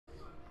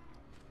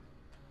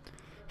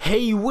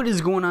Hey, what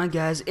is going on,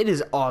 guys? It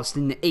is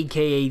Austin,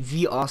 aka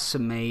The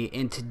Awesome A,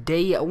 and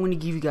today I want to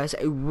give you guys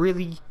a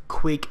really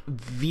quick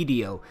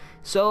video.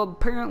 So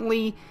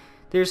apparently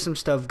there's some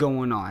stuff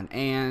going on,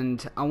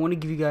 and I want to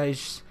give you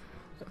guys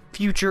a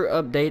future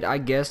update. I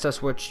guess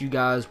that's what you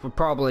guys would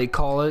probably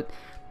call it.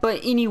 But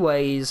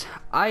anyways,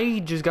 I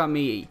just got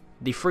me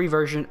the free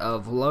version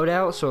of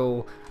Loadout.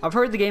 So I've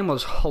heard the game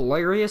was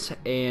hilarious,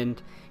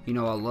 and you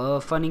know I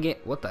love funny game.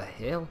 What the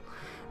hell?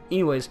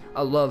 Anyways,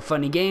 I love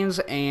funny games,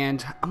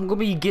 and I'm gonna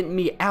be getting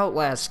me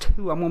Outlast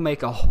 2. I'm gonna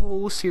make a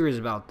whole series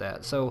about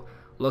that, so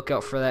look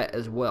out for that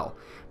as well.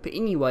 But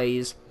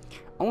anyways,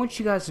 I want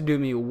you guys to do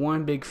me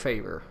one big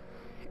favor.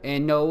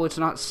 And no, it's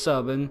not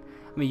subbing.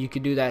 I mean, you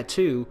could do that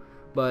too,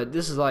 but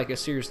this is like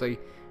seriously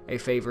a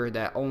favor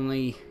that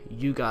only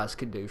you guys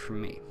could do for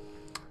me.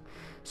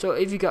 So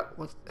if you got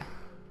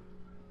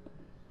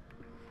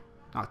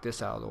knock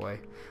this out of the way.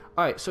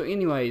 Alright, so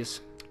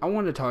anyways, I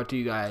want to talk to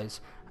you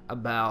guys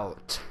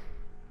about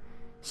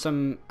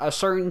a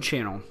certain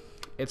channel.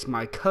 It's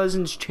my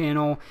cousin's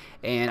channel,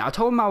 and I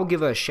told him I would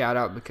give a shout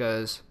out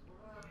because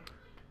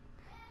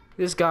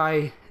this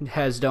guy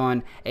has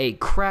done a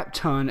crap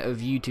ton of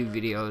YouTube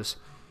videos,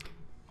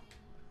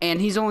 and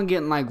he's only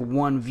getting like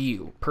 1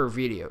 view per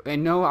video.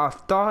 And no, I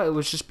thought it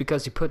was just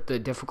because he put the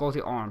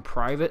difficulty on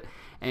private,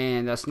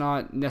 and that's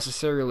not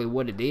necessarily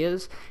what it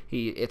is.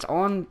 It's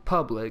on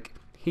public.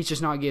 He's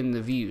just not getting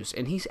the views,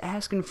 and he's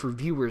asking for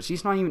viewers.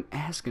 He's not even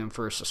asking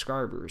for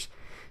subscribers.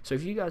 So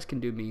if you guys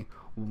can do me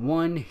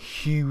one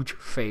huge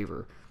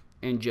favor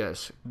and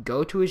just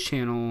go to his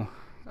channel,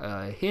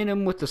 hit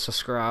him with the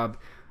subscribe,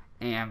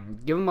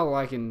 and give him a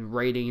like and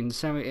rating,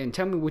 and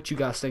tell me what you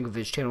guys think of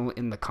his channel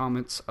in the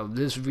comments of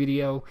this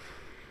video,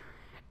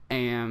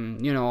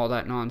 and you know, all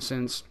that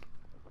nonsense,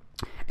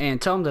 and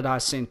tell him that I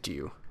sent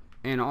you.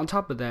 And on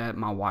top of that,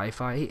 my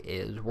Wi-Fi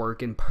is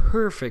working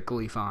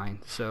perfectly fine,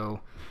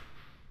 so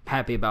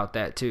happy about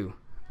that too.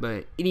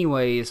 But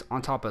anyways,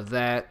 on top of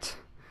that,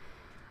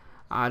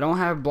 I don't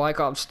have Black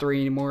Ops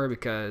 3 anymore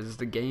because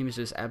the game is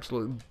just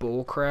absolute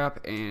bullcrap,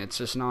 and it's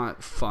just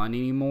not fun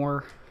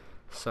anymore.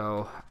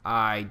 So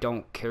I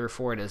don't care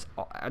for it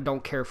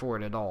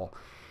at all.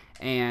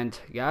 And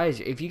guys,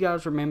 if you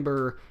guys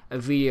remember a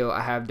video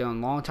I have done a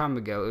long time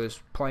ago, it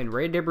was playing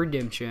Red Dead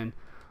Redemption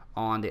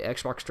on the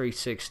Xbox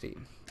 360.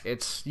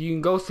 You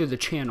can go through the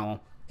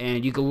channel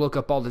and you can look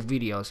up all the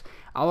videos.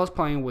 I was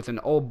playing with an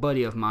old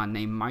buddy of mine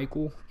named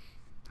Michael.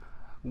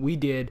 We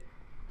did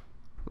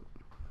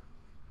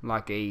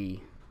like a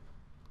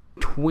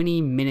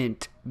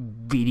 20-minute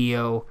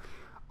video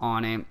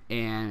on it,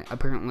 and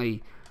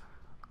apparently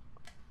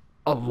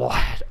a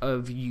lot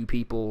of you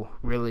people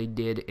really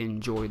did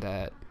enjoy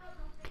that.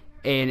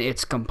 And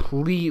it's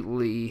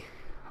completely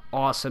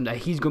awesome that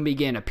he's gonna be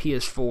getting a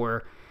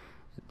PS4,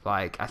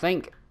 like I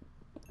think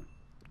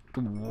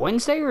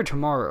Wednesday or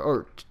tomorrow,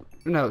 or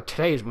no,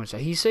 today is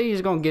Wednesday. He said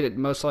he's gonna get it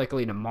most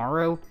likely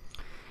tomorrow,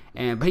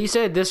 but he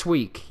said this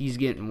week he's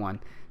getting one.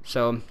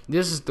 So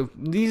these are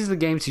the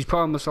games he's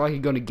probably most likely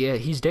gonna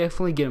get. He's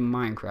definitely getting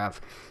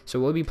Minecraft, so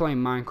we'll be playing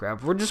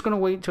Minecraft. We're just gonna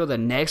wait until the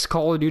next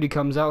Call of Duty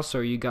comes out,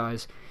 so you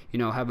guys, you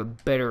know, have a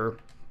better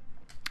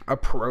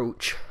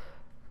approach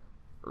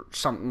or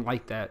something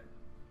like that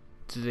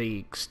to the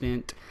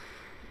extent.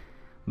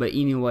 But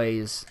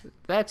anyways,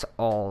 that's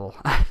all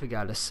I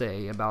forgot to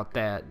say about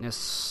that.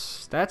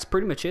 That's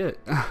pretty much it.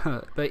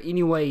 But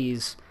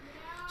anyways,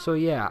 so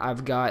yeah,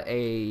 I've got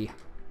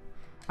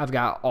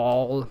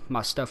all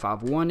my stuff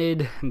I've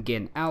wanted. I'm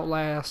getting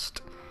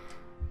Outlast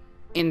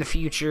in the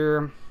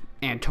future,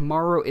 and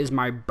tomorrow is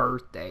my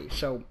birthday,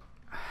 so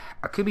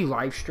I could be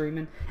live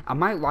streaming. I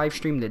might live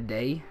stream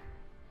today.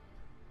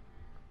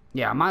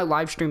 Yeah, I might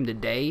live stream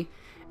today,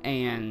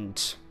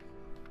 and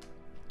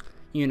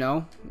you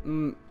know,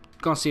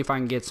 gonna see if I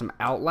can get some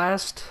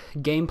Outlast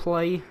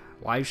gameplay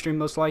live stream,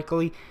 most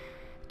likely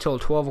till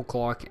 12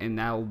 o'clock, and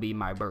that will be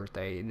my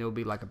birthday, and it'll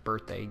be like a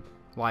birthday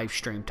live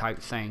stream type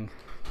thing,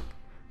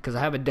 because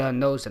I haven't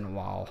done those in a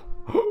while.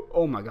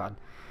 Oh my god.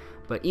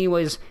 But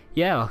anyways,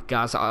 yeah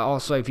guys, I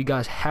also, if you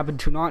guys happen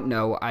to not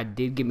know, I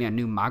did get me a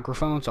new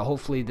microphone, so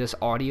hopefully this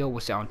audio will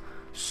sound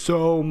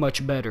so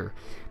much better.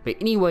 But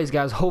anyways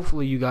guys,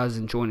 hopefully you guys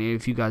enjoyed it.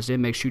 If you guys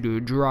did, make sure to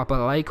drop a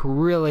like,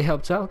 really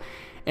helps out.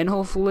 And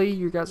hopefully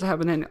you guys are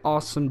having an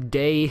awesome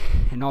day,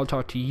 and I'll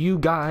talk to you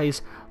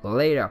guys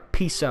later.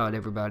 Peace out,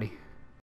 everybody.